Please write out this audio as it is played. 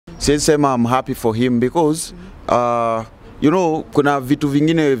sema I'm happy for him because you know, kuna vitu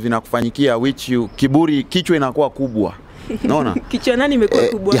vingine vinakufanyikia which kiburi kichwa inakuwa kubwa. Unaona? Kichwa nani imekuwa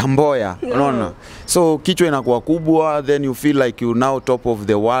kubwa? Ya Mboya, unaona? So kichwa inakuwa kubwa, then you feel like you now top of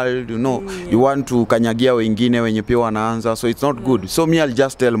the world, you know. You want to kanyagia wengine wenye pia wanaanza, so it's not good. So me I'll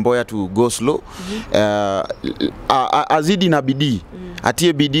just tell Mboya to go slow. Azidi na bidii.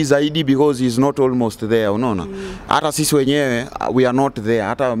 Atie bidii zaidi because he's not almost there, unaona? Hata sisi wenyewe we are not there.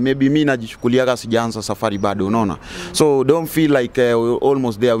 Hata maybe mimi najichukuliaga sijaanza safari bado, unaona? So don't feel like we're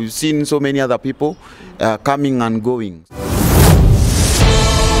almost there. We've seen so many other people coming and going.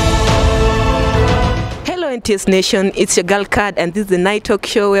 Hello NTS Nation, it's your girl Card and this is the Night Talk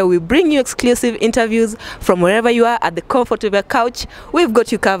Show where we bring you exclusive interviews from wherever you are at the comfort of your couch. We've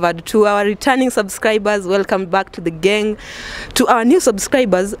got you covered. To our returning subscribers, welcome back to the gang. To our new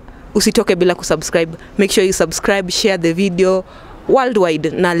subscribers, usitoke bila kusubscribe. Make sure you subscribe, share the video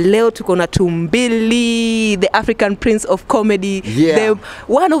worldwide. Na leo tuko na 2MBILI, the African Prince of Comedy,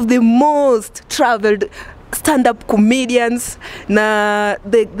 one of the most traveled stand-up comedians, na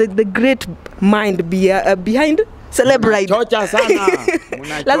the great mind behind Celebrate. Chocha sana.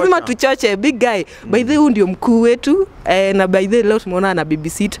 Lazima tuchoche, big guy. By the way ndio mkuu wetu, na by the way leo tumeona na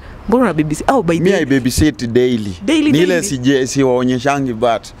babysit. Mbona na babysit? Oh, by the me I babysit daily. Nile si waonyeshangi,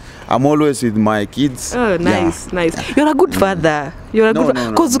 but I'm always with my kids. Oh, nice, nice. You're a good father. You're a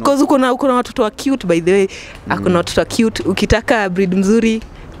good cause uko na watoto wa cute, by the way. Akona watoto wa cute. Ukitaka breed mzuri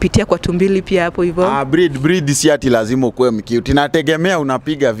pitia kwa 2MBILI pia hapo hivyo. Breed si ati lazima ukue mcute. Inategemea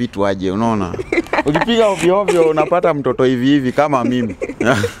unapiga vitu aje, unaona? Ukipiga ovyo ovyo unapata mtoto hivi kama mimi.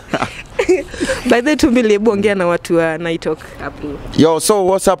 By the 2MBILI, hebu ongea na watu wa Night Talk hapo. Yo, so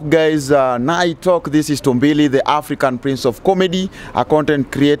what's up guys? Night Talk, this is 2MBILI, the African Prince of Comedy, a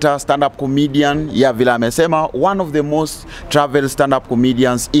content creator, stand-up comedian. Yeah, vile amesema, one of the most traveled stand-up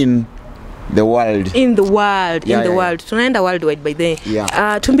comedians in the world. In the world. Tunaenda worldwide by the way.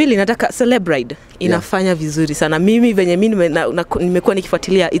 2MBILI, nataka Celebrate inafanya vizuri sana. Mimi venye mimi nimekuwa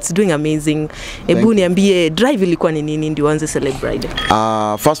nikifuatilia, it's doing amazing. Hebu niambie drive ilikuwa ni nini ndio uanze Celebrate?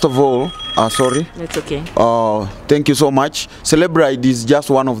 First of all, sorry. It's okay. Thank you so much. Celebrate is just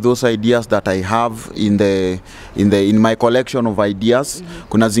one of those ideas that I have in my collection of ideas.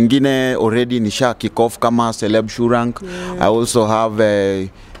 Kuna zingine already nisha kick off kama Celeb Shurank. I also have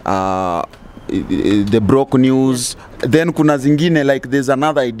the broke news. Then kuna zingine, like there's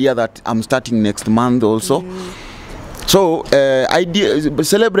another idea that I'm starting next month also. So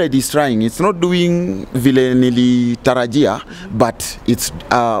Celebrate is trying. It's not doing vile nilitarajia, but it's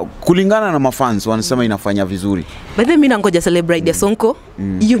kulingana na mafans wanasema inafanya vizuri. By the way, mimi nangoja Celebrate ya Sonko.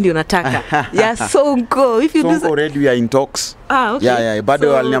 Hiyo ndio nataka. Ya Sonko. If you Sonko already we are in talks. Okay. Yeah.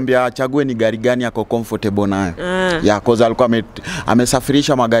 Bado aliniambia achague ni gari gani yako comfortable nayo. Yeah, cause alikuwa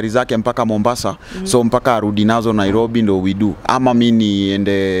amesafirisha magari zake mpaka Mombasa. So mpaka arudi nazo Nairobi ndo we do. Ama mimi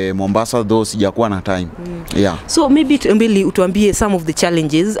niende Mombasa though sijakuwa na time. Yeah. So maybe 2MBILI utuambie some of the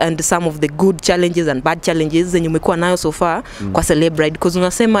challenges and some of the good challenges and bad challenges zenye umekuwa nayo so far kwa Celebrate, because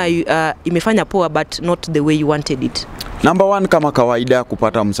unasema imefanya poa but not the way you wanted it. Number one, kama kawaida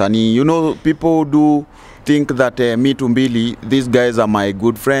kupata msanii. You know, people do think that me 2MBILI, these guys are my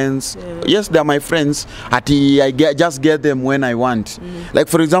good friends. Yes, they are my friends. I just get them when I want. Like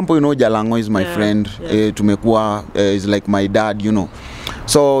for example, you know, Jalango is my friend. Tumekuwa is like my dad, you know.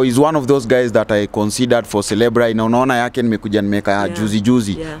 So he's one of those guys that I considered for Celebrate. Na unaona yake nimekuja nimeka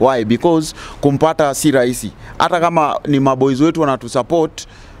juzi. Why? Because kumpata si rahisi. Hata kama ni maboys wetu wanatusupport,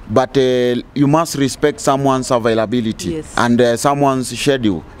 but you must respect someone's availability and someone's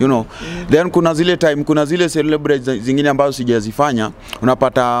schedule, you know. Then kuna zile Celebrate zingine ambazo sijazifanya,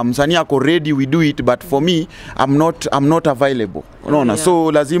 unapata msanii ako ready, we do it, but for me I'm not available, unaona.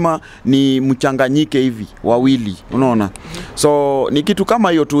 So lazima ni mchanganyike hivi wawili, unaona. So ni kitu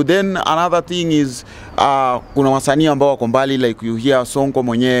kama hiyo tu. Then another thing is kuna wasanii ambao wako mbali, like you hear Sonko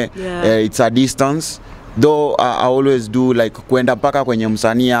mwenye it's a distance. Though I always do like kwenda mpaka kwenye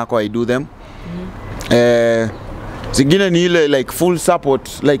msanii yako, I do them. Zingine ni ile like full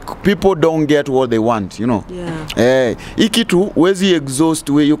support, like people don't get what they want, you know. Ikitu wezi exhaust,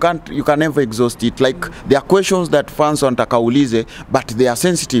 you can never exhaust it. Like there are questions that fans wanataka ulize, but they are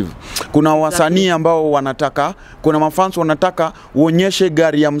sensitive. Kuna wasanii ambao wanataka, kuna mafans wanataka uonyeshe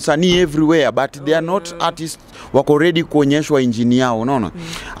gari ya msanii everywhere, but they are not artists wako ready kuonyeshwa injini yao, unaona.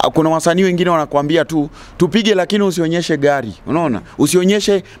 Kuna wasanii wengine wanakuambia tu tupige lakini usionyeshe gari, unaona.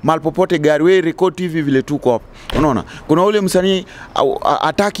 Usionyeshe mahali popote gari, wewe record hivi vile tuko hapo, unaona. Kuna ule msanii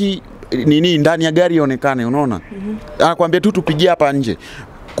ataki nini ndani ya gari ionekane, unaona. Anakuambia tu tupigie hapa nje.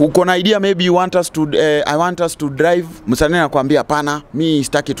 Kuko na idea maybe you want us to I want us to drive, msanii anakuambia pana mimi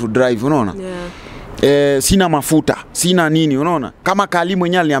sitaki to drive, unaona? Sina mafuta, sina nini, unaona? Kama Kali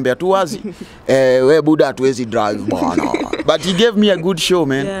mwenyewe aliniambia tu wazi, we buda hatuwezi drive bwana. But he gave me a good show,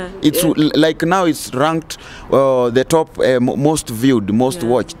 man. It's like now it's ranked the top most viewed, most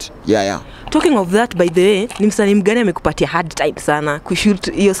watched. Talking of that, by the way, ni msanii mgani amekupatia hard time sana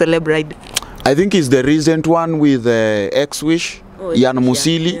kushoot hiyo Celebrate? I think it's the recent one with X-Wish. Yan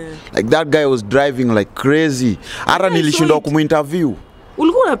Musili, like that guy was driving like crazy. Ara nilishindwa kuminterview.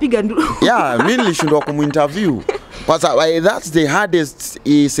 Ulikuwa unapiga nduru. Mimi nilishindwa kuminterview. Because that's the hardest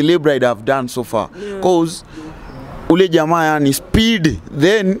Celebrate I've done so far. Cause ule jamaa yani speed,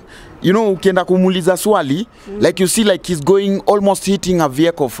 then you know ukienda kumuuliza swali, like you see like he's going almost hitting a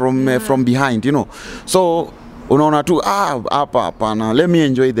vehicle from behind, you know. So unaona tu hapa hapana, let me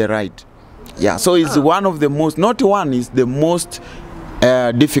enjoy the ride. So it's one of the most, not one, is the most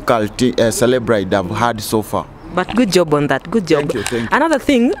difficult Celebrate I've had so far. But good job on that, good job. Thank you. Another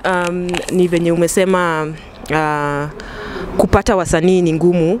thing, ni venye umesema kupata wasanii ni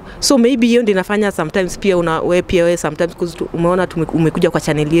ngumu. So maybe hiyo ndio inafanya sometimes pia wewe sometimes because umeona umekuja kwa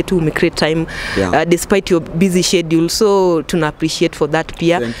channel yetu, umecreate time despite your busy schedule. So tuna appreciate for that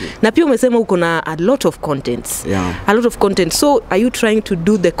pia. Na pia umesema uko na a lot of contents. A lot of content. So are you trying to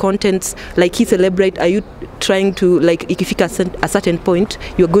do the contents like he Celebrate? Are you trying to like ikifika a certain point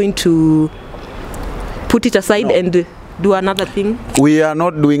you're going to put it aside and do another thing? We are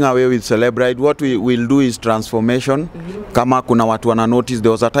not doing away with Celebrate. What we will do is transformation. Kama kuna watu wana notice,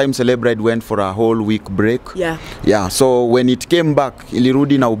 there was a time Celebrate went for a whole week break. So when it came back,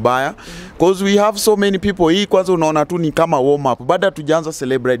 ilirudi na ubaya. Because we have so many people. Hii kwanza unaona tu ni kama warm up. Baada tujaanza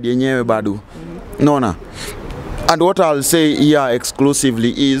Celebrate yenyewe bado. Unaona? And what I'll say here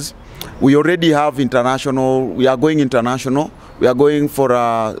exclusively is, we already have international, we are going international. We are going for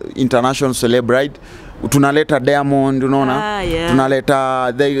a international Celebrate. Tunaleta Diamond, unaona?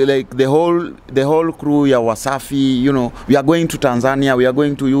 Tunaleta the whole crew ya Wasafi, you know. We are going to Tanzania, we are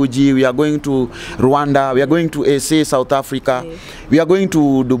going to UG, we are going to Rwanda, we are going to SA, South Africa. We are going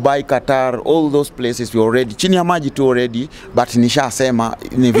to Dubai, Qatar, all those places we already. Chini ya maji tu already, but nishasema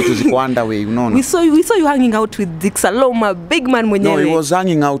ni vitu ziko underway, unaona? We saw you hanging out with Dick Saloma, big man mwenyewe. No, he was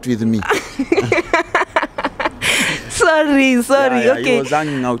hanging out with me. Sorry, okay. He was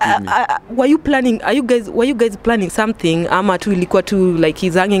hanging out with me. Were you guys planning something? Ama tu ilikuwa tu like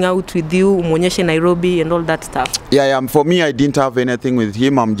he's hanging out with you, umuonyeshe Nairobi and all that stuff? For me, I didn't have anything with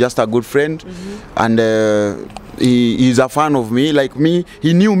him. I'm just a good friend, and he's a fan of me. Like me,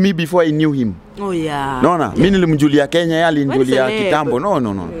 he knew me before I knew him. No, mimi nilimjulia Kenya, yeye alinijulia kitambo.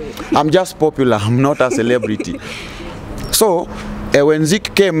 No. I'm just popular. I'm not a celebrity. So when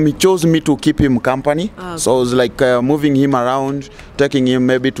Zik came, he chose me to keep him company. So I was like moving him around, taking him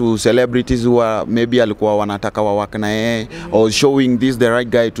maybe to celebrities who are maybe alikuwa wanataka wawake na yeye, or showing this the right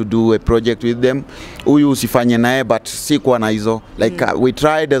guy to do a project with them. Huyu usifanye naye, but sikuwa na hizo. Like we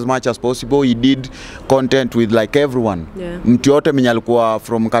tried as much as possible. He did content with like everyone. Mtu yote mwenye alikuwa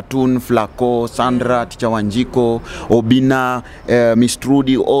from Cartoon, Flaco, Sandra, Ticha Wanjiko, Obina, Miss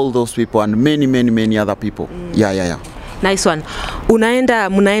Trudy, all those people, and many other people. Nice one.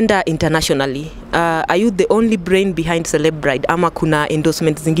 Munaenda internationally. Are you the only brain behind Celebrate? Ama kuna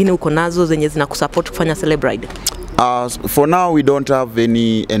endorsements zingine uko nazo zenye zinakusupport kufanya Celebrate? For now we don't have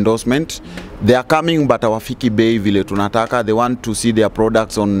any endorsement. They are coming but hawafiki bei vile tunataka. They want to see their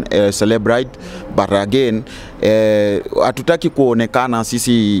products on Celebrate, but again hatutaki kuonekana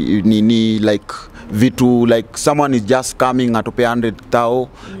sisi ni like vitu like someone is just coming atupe 100,000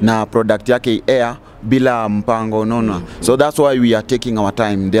 na product yake air bila mpango, no. So that's why we are taking our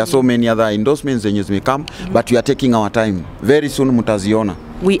time. There are so many other endorsements that may come, but we are taking our time. Very soon mutaziona.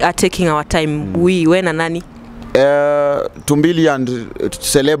 We are taking our time. We na nani? 2MBILI and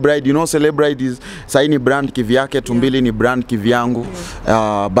Celebrate. You know, Celebrate is saini brand kivyake, 2MBILI ni brand kivyangu.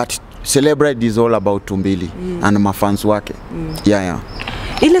 But Celebrate is all about 2MBILI and mafans wake.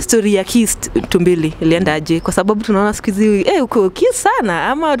 Ile story ya Kiss 2MBILI ilienda aje? Kwa sababu tunaona siku hizi uko Kiss sana,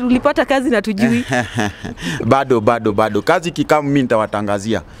 ama ulipata kazi na tujui? Bado kazi kikamu mimi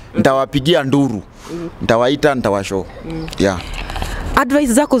nitawatangazia. Nitawapigia nduru. Nitawaita, nitawashow.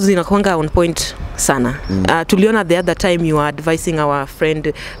 Advice zako zinakuanga on point sana. Tuliona the other time you were advising our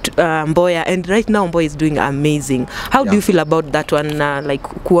friend Mboya, and right now Mboya is doing amazing. How do you feel about that one? Like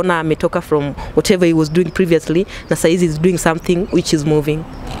kuona ametoka from whatever he was doing previously na saizi is doing something which is moving.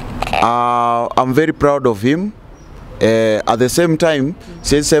 I'm very proud of him. At the same time,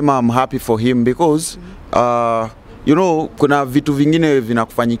 I'm happy for him because you know kuna vitu vingine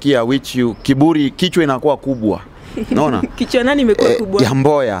vinakufanyikia which Kiburi kichwa inakuwa kubwa. unaona. Kichwa nani imekuwa kubwa? Ya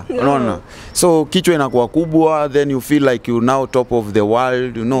Mboya, unaona. So kichwa inakuwa kubwa, then you feel like you now top of the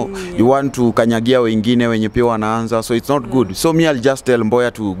world, you know. You want to kanyagia wengine wenye pia wanaanza, so it's not good. So me I'll just tell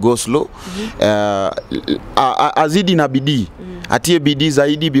Mboya to go slow. Azidi na bidii. Atie bidii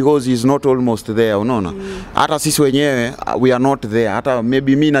zaidi because he's not almost there, unaona. Hata sisi wenyewe we are not there. Hata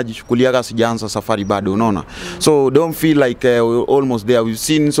maybe mimi najichukuliaga sijaanza safari bado, unaona. So don't feel like we're almost there. We've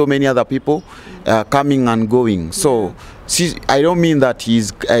seen so many other people coming and going. So I don't mean that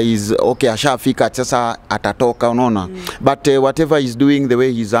he's okay, ashafika sasa atatoka, unaona. But whatever he's doing, the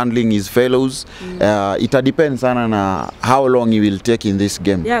way he's handling his fellows, it depends sana na how long he will take in this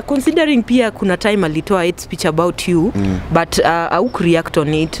game. Yeah, considering pia kuna time alitoa hate speech about you, but au react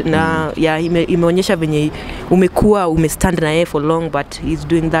on it na yeah, imeonyesha venye umekuwa umestand na yeye for long, but he's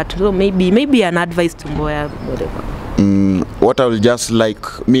doing that. So maybe an advice to Mboya, whatever. What I will just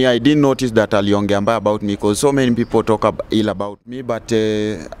like me, I didn't notice that aliongea mbaya about me because so many people talk ill about me, but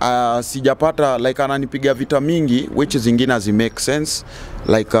sijapata like ananipiga vita mingi which zingine make sense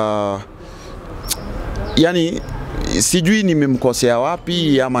like yani sijui nimemkosea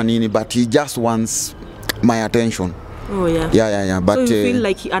wapi ama nini, but he just wants my attention. Oh yeah. Yeah, but so you feel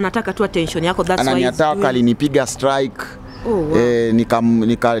like anataka tu attention yako, that's why anataka alinipiga strike. Oh wow.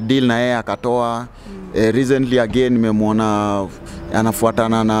 Nika deal na yeye akatoa. Recently again nimemwona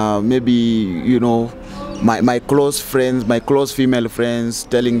anafuatana na maybe you know my close friends, my close female friends,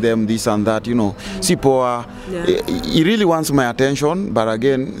 telling them this and that, you know. Si poa. He really wants my attention, but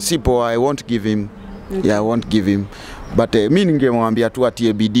again si poa, I won't give him. Yeah, I won't give him. But mimi ningemwambia tu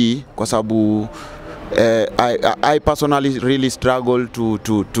atie bidii kwa sababu I personally really struggle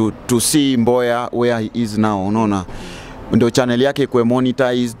to see Mboya where he is now, unaona. Ndio channel yake kwa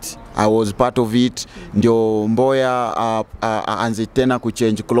monetized, I was part of it. Ndio Mboya anze tena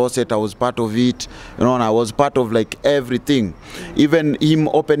kuchange closet, I was part of it. You know, I was part of like everything. Even him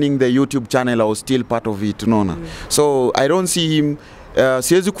opening the YouTube channel, I was still part of it, unaona. So I don't see him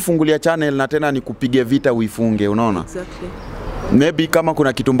siwezi kufungulia channel na tena nikupige vita uifunge, unaona. Exactly. Maybe kama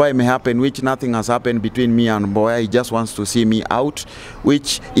kuna kitu mbaya happen which nothing has happened between me and Mboya, he just wants to see me out,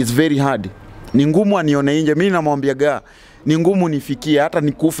 which is very hard. Ni ngumu anione nje. Mimi namwambiaga ni ngumu nifikie, hata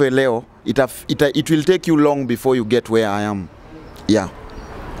nikufe leo, it will take you long before you get where I am. Yeah.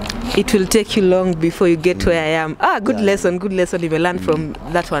 It will take you long before you get where I am. Good lesson you will learn from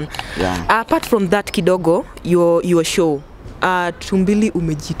that one. Yeah. Apart from that kidogo, your show, 2MBILI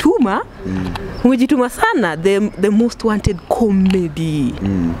umejituma, umejituma sana, the most wanted comedy.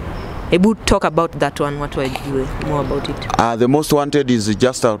 Ebu talk about that one, what do I do more about it? The most wanted is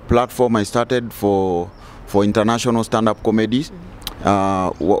just a platform I started for international stand-up comedies.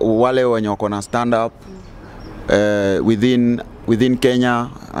 Wale wenye wako na stand-up within Kenya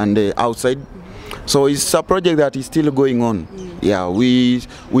and outside. So it's a project that is still going on. Yeah,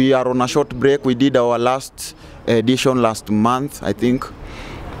 we are on a short break. We did our last edition last month, I think.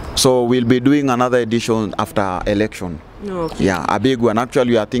 So we'll be doing another edition after election. Okay. Yeah, a big one.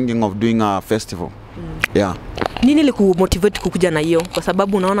 Actually, we are thinking of doing a festival. Yeah. Nini liku motivate kukuja na hiyo? Kwa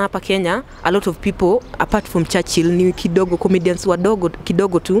sababu unaona hapa Kenya, a lot of people apart from Churchill ni kidogo comedians wadogo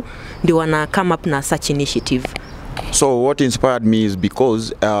kidogo tu ndio wana come up na such initiative. So what inspired me is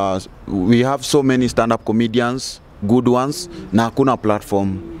because we have so many stand-up comedians, good ones, na hakuna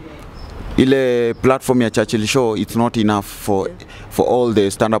platform. Ile platform ya Churchill show, it's not enough for all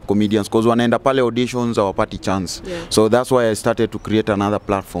the stand-up comedians because wanaenda pale auditions hawapati chance. So that's why I started to create another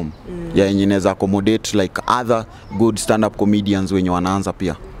platform. Yeah, yenye inaweza accommodate like other good stand-up comedians wenye wanaanza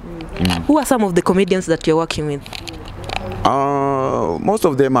pia. Who are some of the comedians that you're working with? Most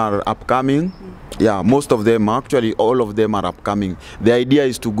of them are upcoming. Yeah, most of them, actually all of them are upcoming. The idea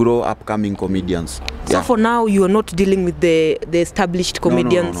is to grow upcoming comedians. So for now you are not dealing with the established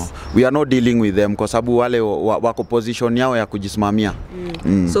comedians? No. We are not dealing with them kwa sababu wale wako position yao ya kujisimamia.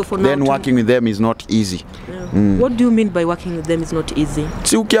 So for now then working with them is not easy. What do you mean by working with them is not easy?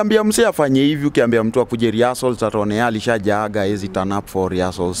 Si ukiambia mse afanye hivi, ukiambia mtu akuje rehearsals ataone alishajaaga hezi turn up for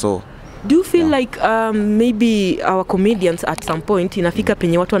rehearsals. So do you feel like maybe our comedians at some point inafika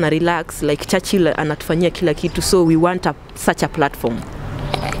penye watu wana relax, like Churchill anatufanyia kila kitu, so we want such a platform?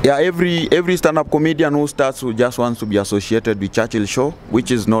 Yeah, every stand-up comedian who starts who just wants to be associated with Churchill show,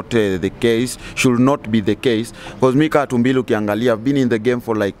 which is not the case, should not be the case. Because Mika 2MBILI ukiangalia, I've been in the game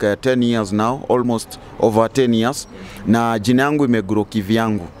for like 10 years now, almost over 10 years. Na jina yangu imegrow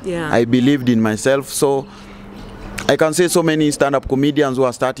kivyangu. I believed in myself, so I can say so many stand-up comedians who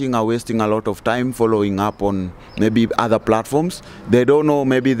are starting are wasting a lot of time following up on maybe other platforms. They don't know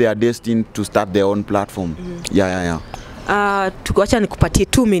maybe they are destined to start their own platform. Yeah. Tukoacha nikupatie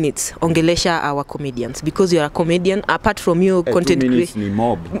 2 minutes ongelesha our comedians because you are a comedian apart from you content 2 minutes ni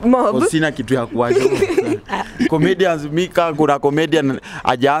mob. Sina kitu ya kuwaje. Comedians mika kuna comedian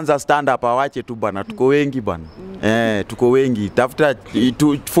ajaanza stand up awache tu bana, tuko wengi bana. Tuko wengi. Tafuta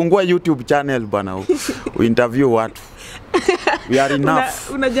fungua YouTube channel bana. Interview watu. We are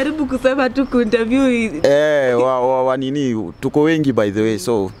enough. Unajaribu kusema tu ku-interview nini tuko wengi by the way,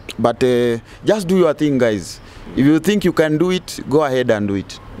 so but just do your thing guys. If you think you can do it, go ahead and do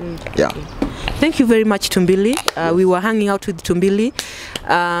it. Yeah. Thank you very much 2MBILI. We were hanging out with 2MBILI.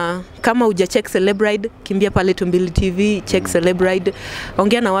 Kama uja check Celebrate, kimbia pale 2MBILI TV, check Celebrate.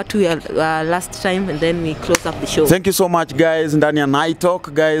 Ongea na watu last time and then we close up the show. Thank you so much guys. Ndani ya Night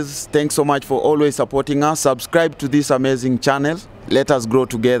Talk guys. Thanks so much for always supporting us. Subscribe to this amazing channel. Let us grow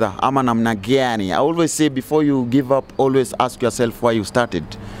together. Ama namna gani. I always say before you give up, always ask yourself why you started.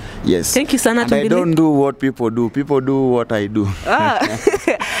 Yes. Thank you sana 2MBILI. I don't do what people do. People do what I do.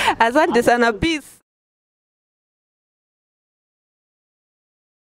 Asante sana. Peace.